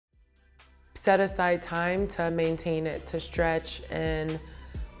set aside time to maintain it, to stretch, and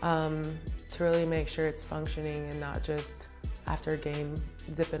to really make sure it's functioning and not just after a game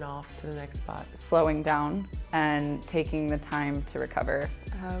zipping off to the next spot. Slowing down and taking the time to recover.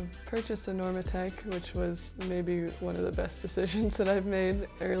 I have purchased a Normatec, which was maybe one of the best decisions that I've made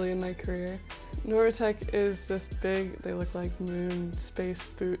early in my career. Normatec is this big, they look like moon space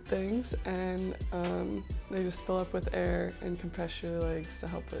boot things, and they just fill up with air and compress your legs to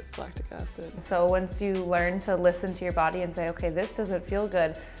help with lactic acid. So once you learn to listen to your body and say, okay, this doesn't feel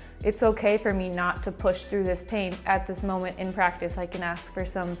good, it's okay for me not to push through this pain at this moment in practice. I can ask for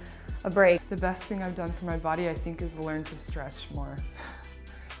a break. The best thing I've done for my body, I think, is learn to stretch more,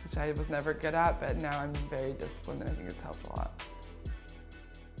 which I was never good at, but now I'm very disciplined and I think it's helped a lot.